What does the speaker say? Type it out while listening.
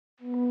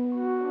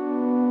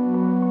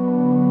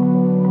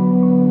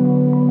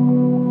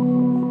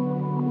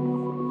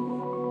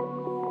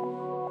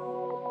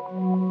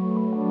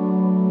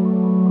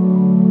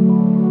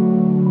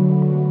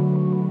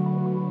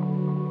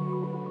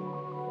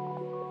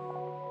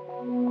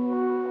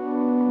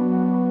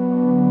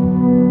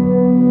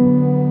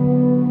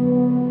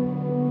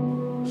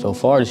So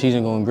far, the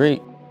season going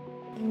great.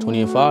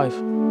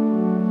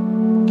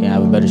 20-5. Can't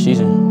have a better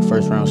season.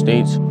 First round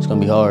states, it's gonna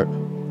be hard.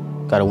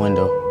 Got a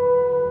window.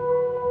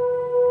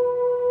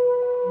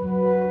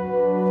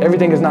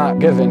 Everything is not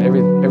given,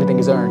 everything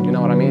is earned, you know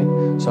what I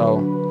mean? So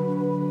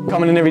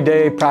coming in every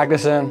day,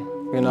 practicing,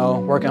 you know,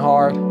 working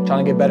hard,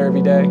 trying to get better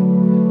every day,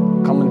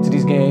 coming to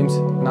these games,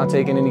 not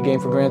taking any game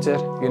for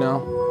granted, you know?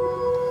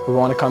 We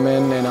want to come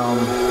in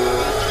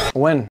and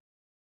win.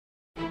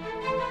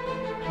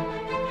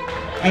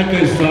 At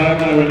this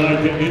time, I would like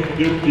to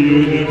introduce to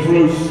you the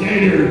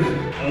Crusaders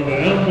of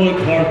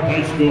Elmwood Park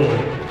High School.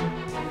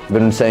 I've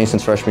been saying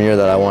since freshman year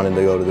that I wanted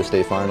to go to the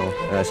state final,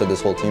 and I said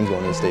this whole team's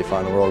going to the state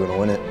final, we're all going to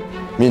win it.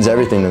 It means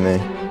everything to me.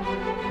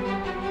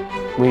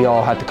 We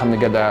all had to come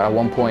together at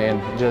one point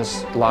and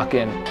just lock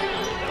in.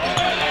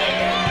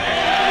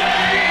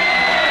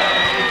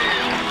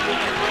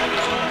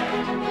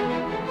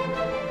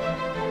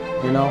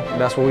 You know,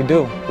 that's what we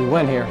do. We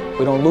win here,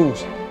 we don't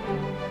lose.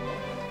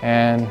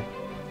 And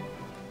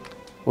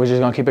we're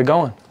just gonna keep it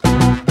going.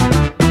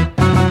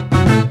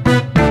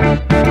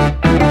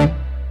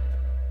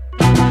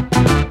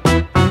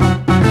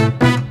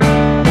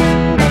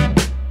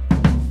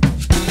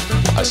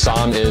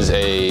 Assam is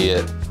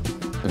a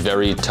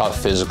very tough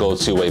physical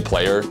two-way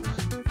player,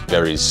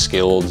 very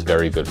skilled,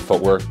 very good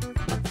footwork.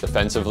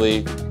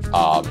 Defensively,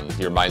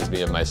 he reminds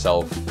me of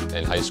myself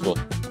in high school.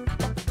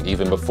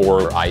 Even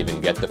before I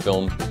even get the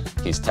film,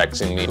 he's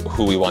texting me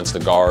who he wants to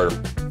guard.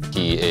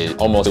 He is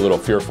almost a little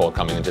fearful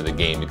coming into the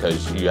game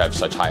because you have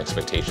such high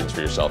expectations for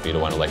yourself. You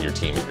don't want to let your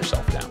team and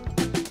yourself down.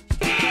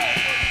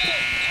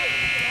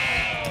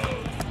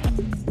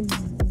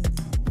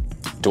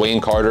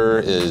 Dwayne Carter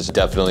is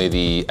definitely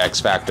the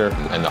X factor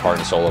and the heart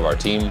and soul of our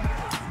team.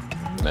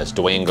 As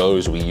Dwayne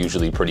goes, we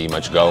usually pretty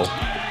much go.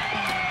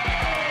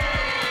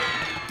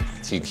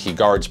 He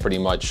guards pretty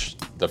much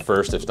the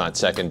first, if not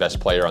second, best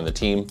player on the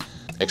team,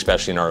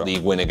 especially in our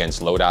league win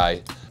against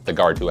Lodi. The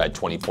guard who had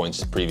 20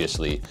 points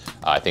previously,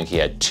 I think he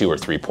had 2 or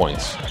 3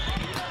 points.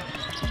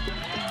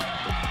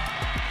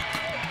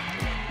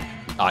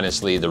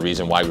 Honestly, the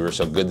reason why we were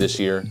so good this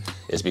year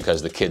is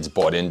because the kids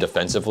bought in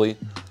defensively,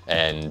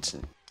 and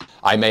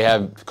I may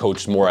have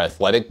coached more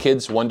athletic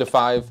kids 1 to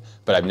 5,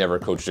 but I've never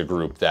coached a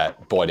group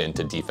that bought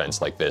into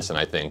defense like this, and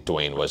I think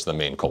Dwayne was the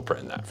main culprit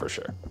in that for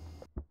sure.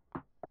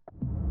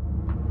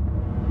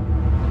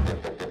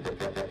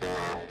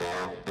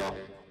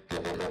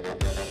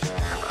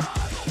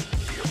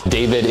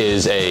 David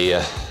is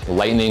a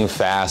lightning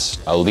fast,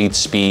 elite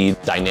speed,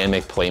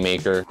 dynamic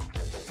playmaker.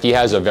 He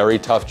has a very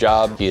tough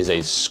job. He is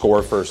a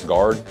score-first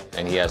guard,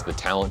 and he has the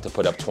talent to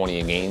put up 20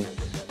 a game,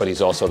 but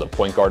he's also the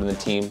point guard in the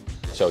team,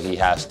 so he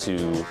has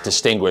to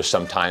distinguish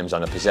sometimes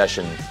on a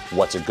possession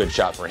what's a good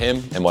shot for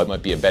him and what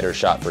might be a better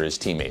shot for his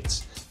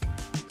teammates.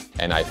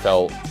 And I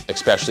felt,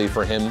 especially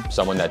for him,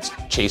 someone that's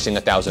chasing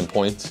 1,000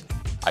 points,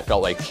 I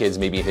felt like kids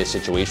maybe in his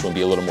situation would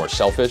be a little more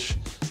selfish,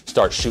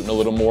 start shooting a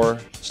little more,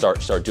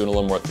 start doing a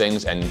little more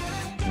things, and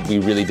we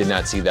really did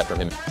not see that from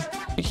him.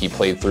 He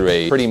played through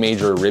a pretty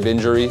major rib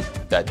injury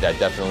that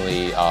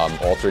definitely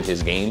altered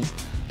his game,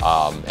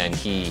 and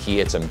he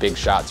hit some big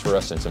shots for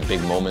us in some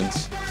big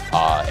moments,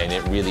 and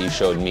it really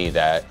showed me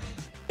that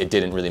it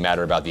didn't really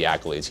matter about the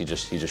accolades. He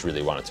just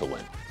really wanted to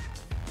win.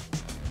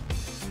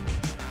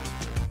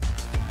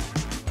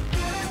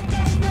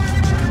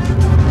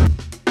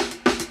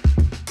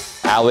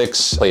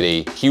 Alex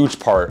played a huge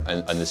part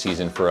in the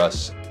season for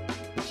us.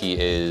 He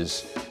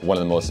is one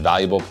of the most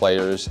valuable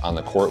players on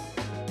the court.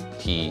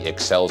 He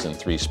excels in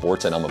 3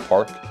 sports at Elmwood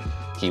Park.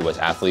 He was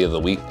Athlete of the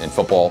Week in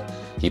football.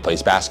 He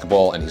plays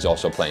basketball, and he's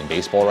also playing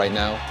baseball right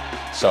now.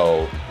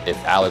 So if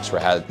Alex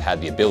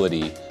had the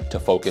ability to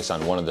focus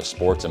on one of the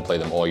sports and play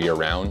them all year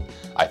round,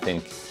 I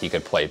think he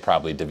could play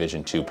probably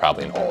Division II,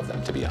 probably in all of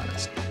them, to be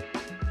honest.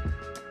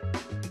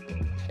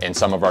 In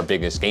some of our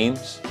biggest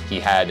games, he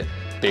had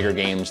bigger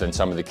games than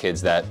some of the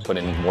kids that put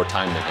in more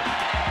time than him.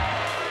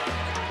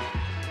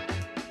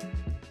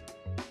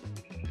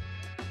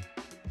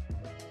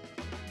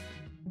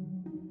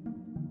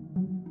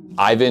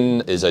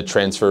 Ivan is a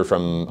transfer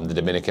from the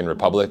Dominican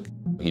Republic.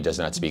 He does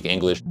not speak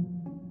English.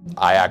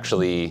 I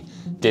actually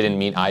didn't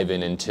meet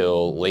Ivan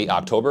until late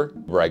October,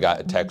 where I got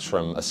a text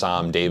from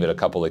Assam, David, a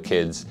couple of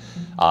kids,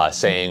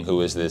 saying who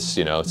is this,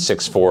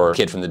 6'4"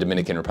 kid from the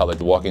Dominican Republic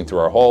walking through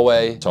our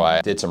hallway. So I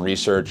did some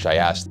research. I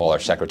asked all our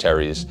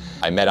secretaries.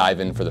 I met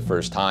Ivan for the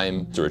first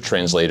time through a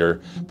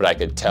translator, but I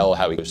could tell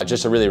how he was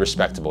just a really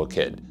respectable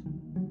kid.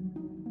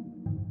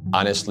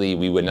 Honestly,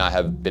 we would not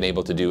have been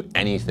able to do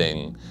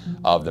anything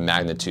of the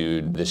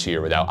magnitude this year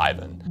without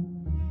Ivan.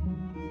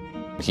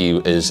 He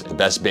is the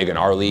best big in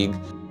our league.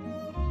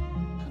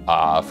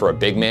 For a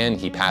big man,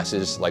 he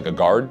passes like a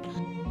guard.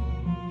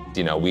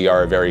 We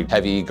are a very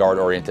heavy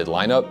guard-oriented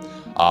lineup.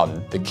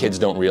 The kids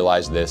don't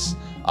realize this,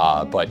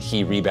 but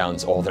he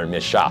rebounds all their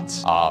missed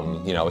shots.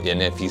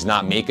 And if he's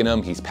not making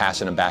them, he's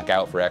passing them back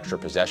out for extra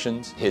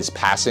possessions. His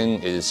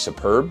passing is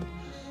superb.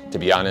 To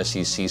be honest,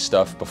 he sees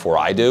stuff before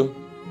I do.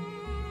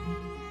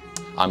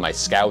 On my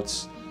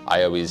scouts,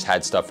 I always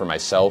had stuff for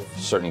myself,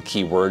 certain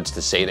key words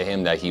to say to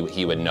him that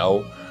he would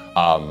know.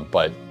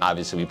 But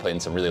obviously we played in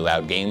some really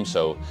loud games,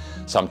 so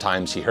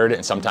sometimes he heard it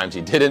and sometimes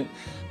he didn't.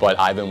 But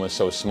Ivan was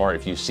so smart.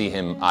 If you see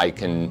him, I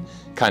can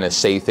kind of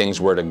say things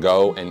where to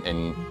go,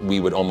 and we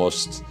would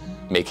almost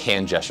make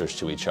hand gestures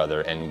to each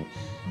other. And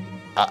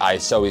I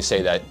always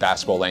say that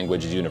basketball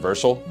language is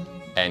universal.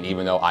 And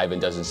even though Ivan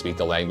doesn't speak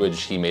the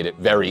language, he made it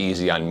very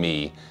easy on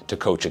me to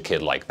coach a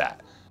kid like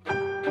that.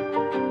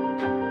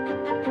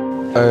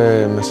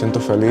 Me siento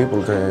feliz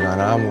porque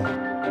ganamos.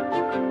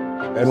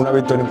 Era una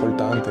victoria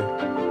importante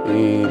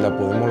y la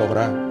pudimos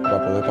lograr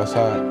para poder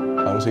pasar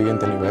a un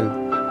siguiente nivel.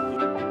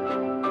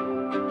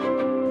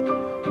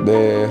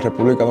 De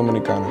República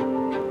Dominicana.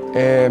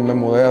 Me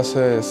mudé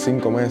hace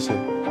 5 meses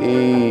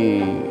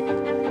y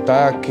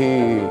estar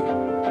aquí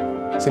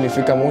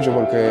significa mucho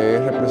porque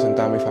es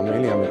representar a mi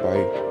familia, a mi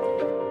país.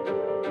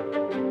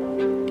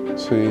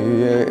 Sí,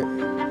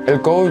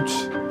 el coach,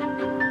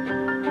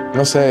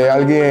 no sé,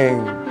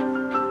 alguien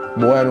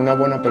bueno, una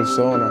buena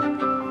persona,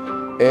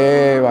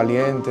 es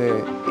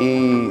valiente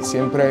y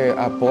siempre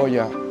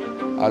apoya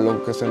a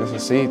lo que se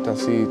necesita.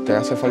 Si te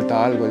hace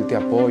falta algo, él te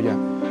apoya.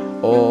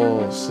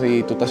 O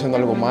si tú estás haciendo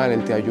algo mal,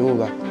 él te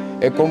ayuda.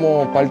 Es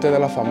como parte de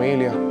la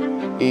familia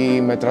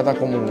y me trata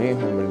como un hijo,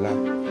 en verdad.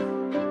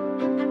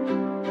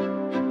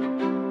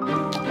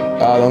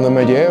 A donde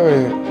me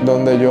lleve,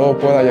 donde yo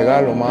pueda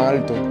llegar lo más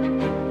alto,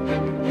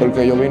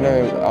 porque yo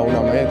vine a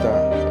una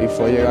meta y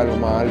fue llegar lo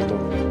más alto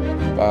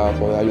para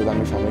poder ayudar a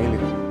mi familia.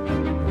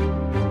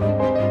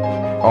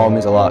 Oh, it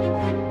means a lot.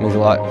 It means a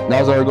lot.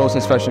 That was our goal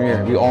since freshman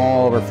year. We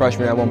all were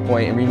freshmen at one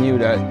point, and we knew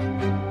that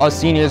us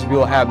seniors, we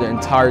will have the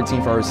entire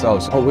team for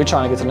ourselves. Oh, we're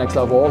trying to get to the next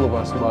level, all of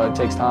us, but it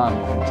takes time,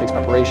 it takes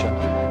preparation,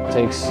 it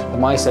takes the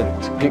mindset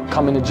to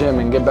come in the gym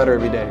and get better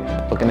every day,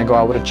 looking to go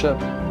out with a chip.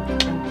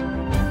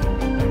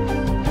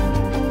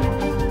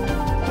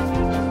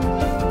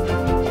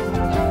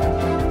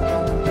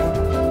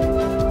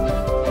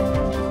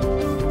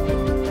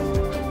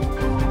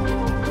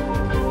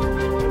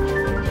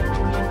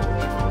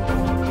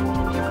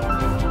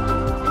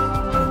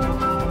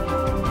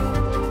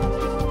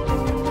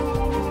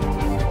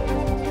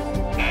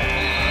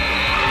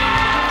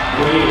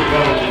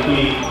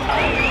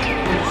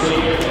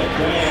 Crusader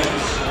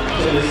advance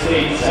to the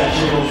state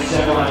sectional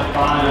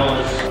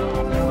semifinals.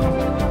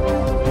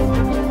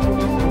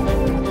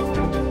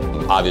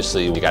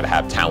 Obviously, we got to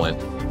have talent.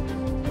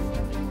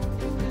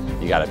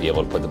 You got to be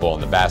able to put the ball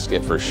in the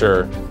basket for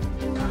sure.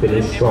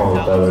 Finish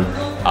strong, fellas.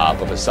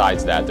 But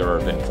besides that, there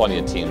have been plenty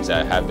of teams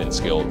that have been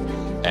skilled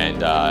and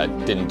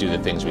didn't do the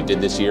things we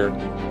did this year.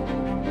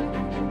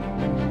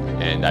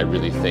 And I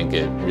really think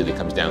it really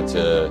comes down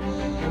to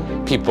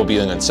people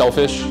being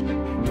unselfish,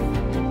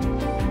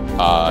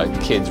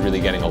 kids really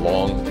getting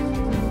along,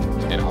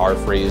 and our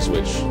phrase,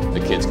 which the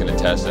kids can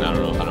attest, and I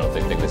don't know if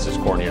they think this is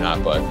corny or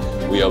not, but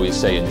we always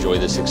say, enjoy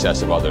the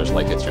success of others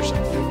like it's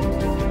yourself.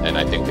 And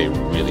I think they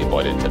really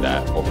bought into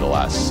that over the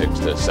last 6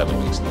 to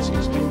 7 weeks of the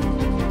season.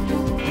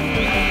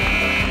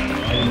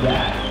 And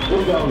that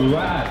is a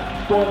wrap.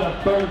 For the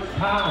first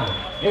time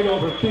in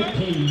over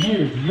 15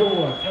 years,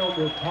 your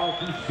Elmwood Park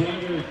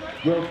Crusaders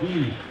will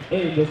be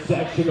in the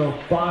sectional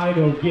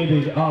final. Give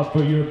it up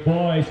for your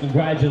boys.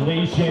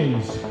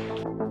 Congratulations.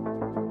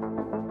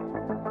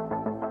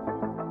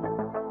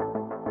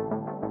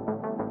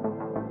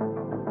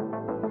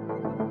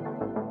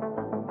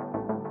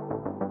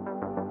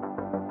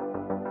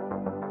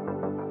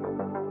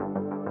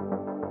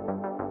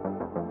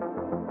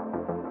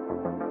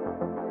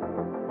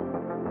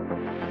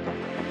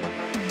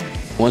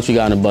 Once we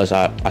got on the bus,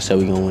 I said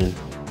we gonna win.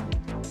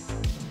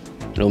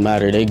 No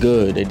matter, they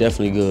good, they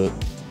definitely good.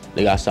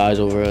 They got size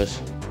over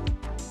us.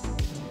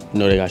 You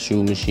know, they got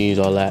shooting machines,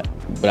 all that.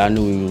 But I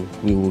knew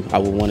I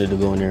wanted to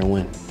go in there and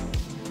win.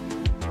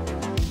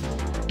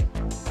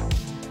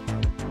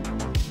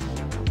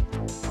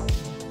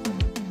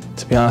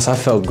 To be honest, I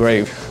felt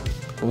great.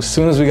 As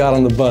soon as we got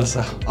on the bus,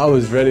 I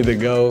was ready to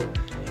go,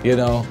 you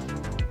know,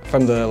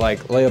 from the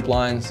layup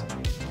lines,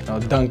 you know,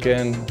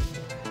 dunking,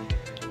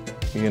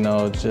 you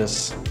know,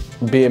 just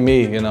being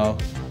me, you know.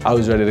 I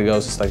was ready to go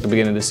since the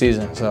beginning of the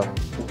season, so.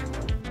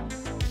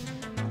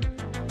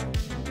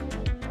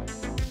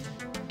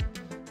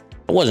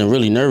 I wasn't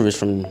really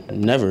nervous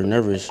never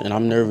nervous, and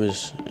I'm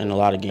nervous in a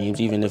lot of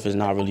games, even if it's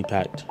not really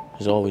packed.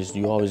 You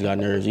always got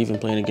nerves, even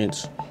playing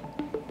against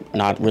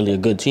not really a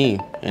good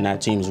team, and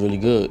that team is really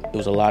good. It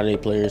was a lot of their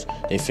players,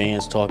 their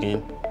fans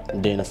talking,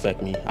 it didn't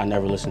affect me. I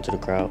never listened to the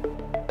crowd.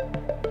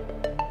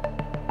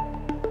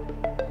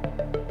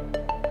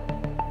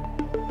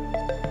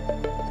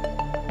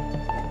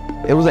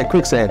 It was like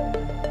quicksand.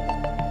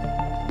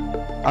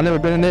 I've never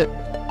been in it,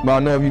 but I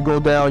know if you go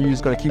down, you're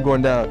just gonna keep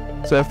going down.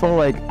 So it felt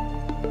like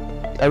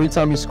every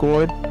time you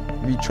scored,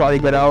 we tried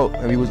to get out,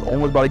 and we was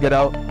almost about to get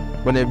out,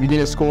 but if you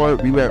didn't score,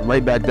 we went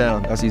right back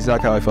down. That's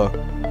exactly how I felt.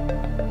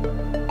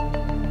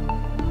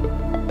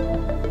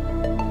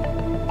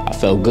 I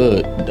felt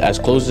good. As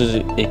close as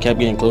it kept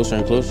getting closer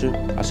and closer,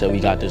 I said we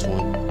got this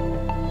one.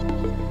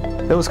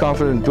 It was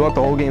confident. Throughout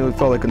the whole game, it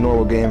felt like a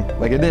normal game.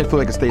 Like, it didn't feel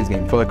like a stage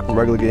game. It felt like a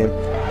regular game.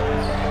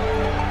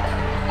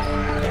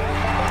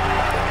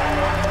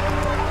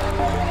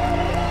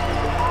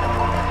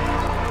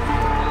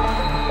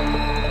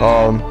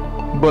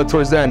 But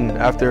towards the end,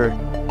 after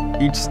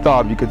each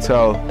stop, you could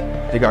tell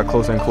it got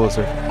closer and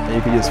closer. And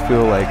you could just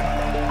feel like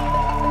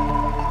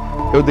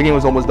the game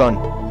was almost done.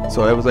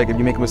 So it was like, if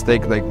you make a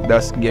mistake, like,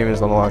 that's game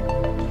is on the line.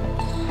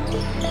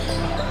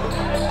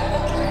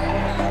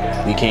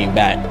 We came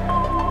back.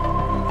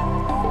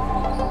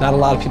 Not a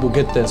lot of people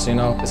get this, you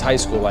know. It's high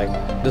school, like,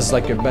 this is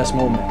like your best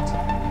moment.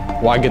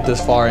 Why get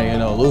this far and, you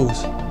know,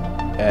 lose?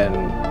 And,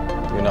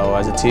 you know,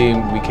 as a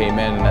team, we came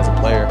in, and as a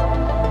player,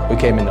 we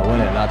came in to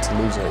win it, not to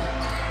lose it.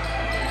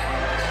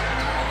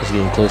 It's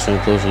getting closer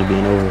and closer to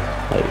being over.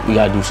 Like, we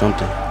gotta do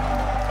something.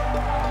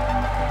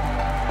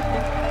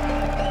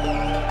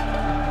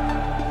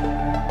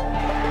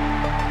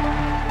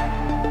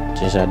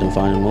 Just had them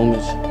final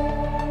moments.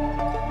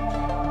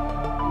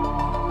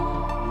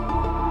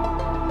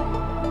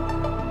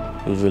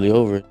 It was really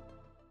over.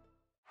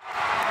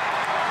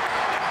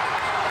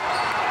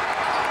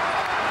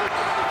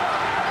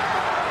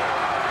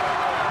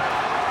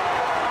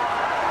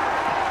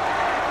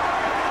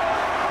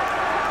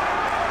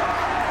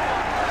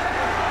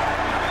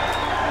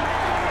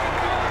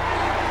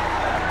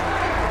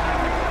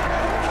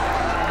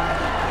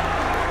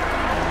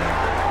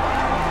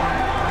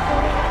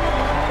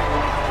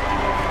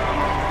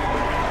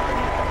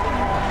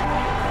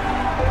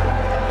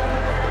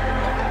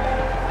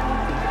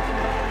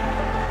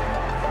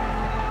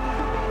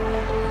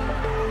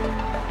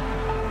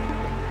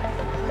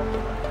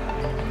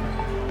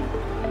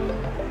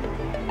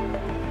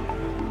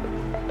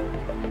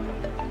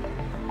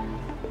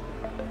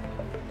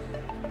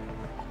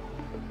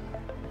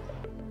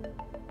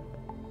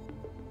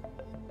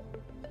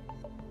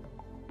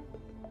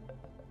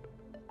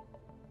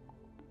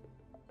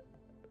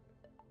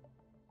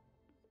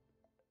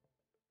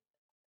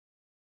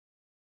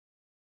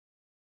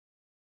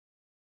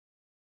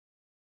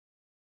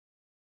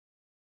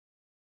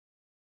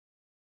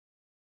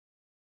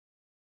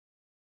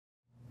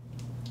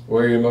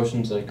 What were your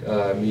emotions like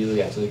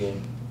immediately after the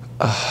game?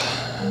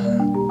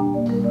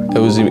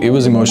 It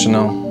was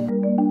emotional.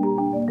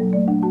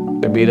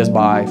 They beat us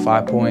by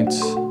 5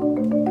 points.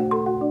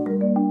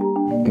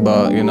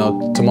 But, you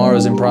know, tomorrow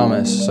isn't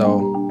promised. So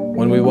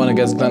when we won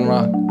against Glen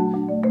Rock,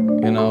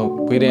 you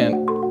know, we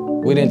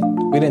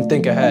didn't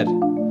think ahead.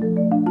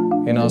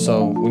 You know,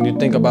 so when you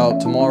think about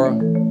tomorrow,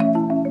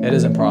 it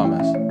isn't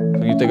promised.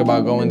 When you think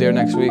about going there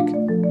next week,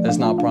 it's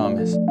not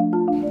promised.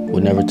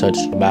 We'll never touch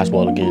the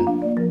basketball again.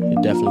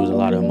 It definitely was a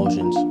lot of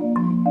emotions.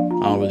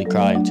 I don't really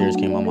cry and tears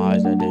came out my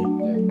eyes that day.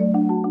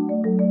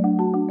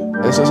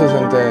 Eso se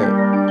siente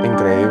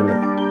increíble,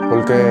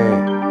 porque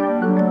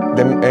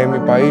en mi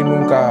país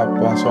nunca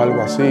pasó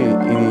algo así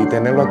y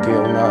tenerlo aquí es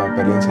una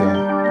experiencia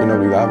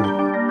inolvidable.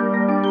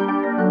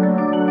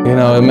 You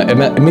know,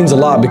 it means a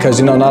lot because,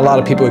 you know, not a lot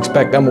of people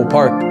expect Elmwood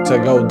Park to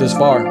go this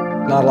far.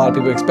 Not a lot of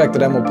people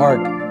expected Elmwood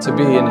Park to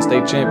be in the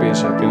state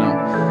championship, you know.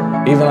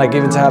 Even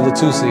to have the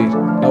 2 seed,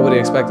 nobody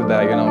expected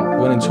that, you know.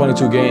 Winning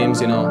 22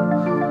 games, you know.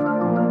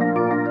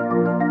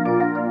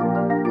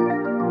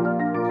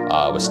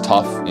 It was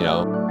tough, you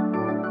know,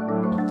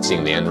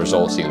 seeing the end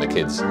result, seeing the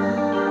kids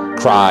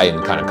cry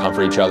and kind of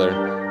comfort each other.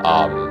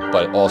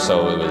 But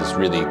also it was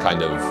really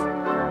kind of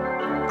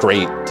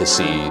great to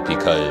see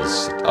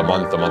because a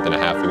month and a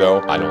half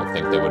ago, I don't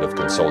think they would have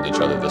consoled each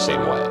other the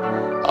same way.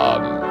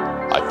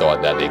 I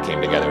thought that they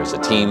came together as a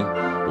team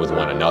with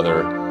one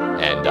another,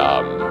 and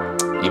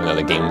even though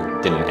the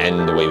game didn't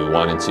end the way we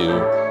wanted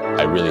to,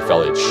 I really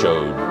felt it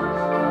showed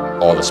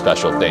all the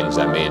special things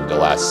that made the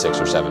last 6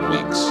 or 7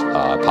 weeks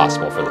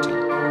possible for the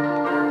team.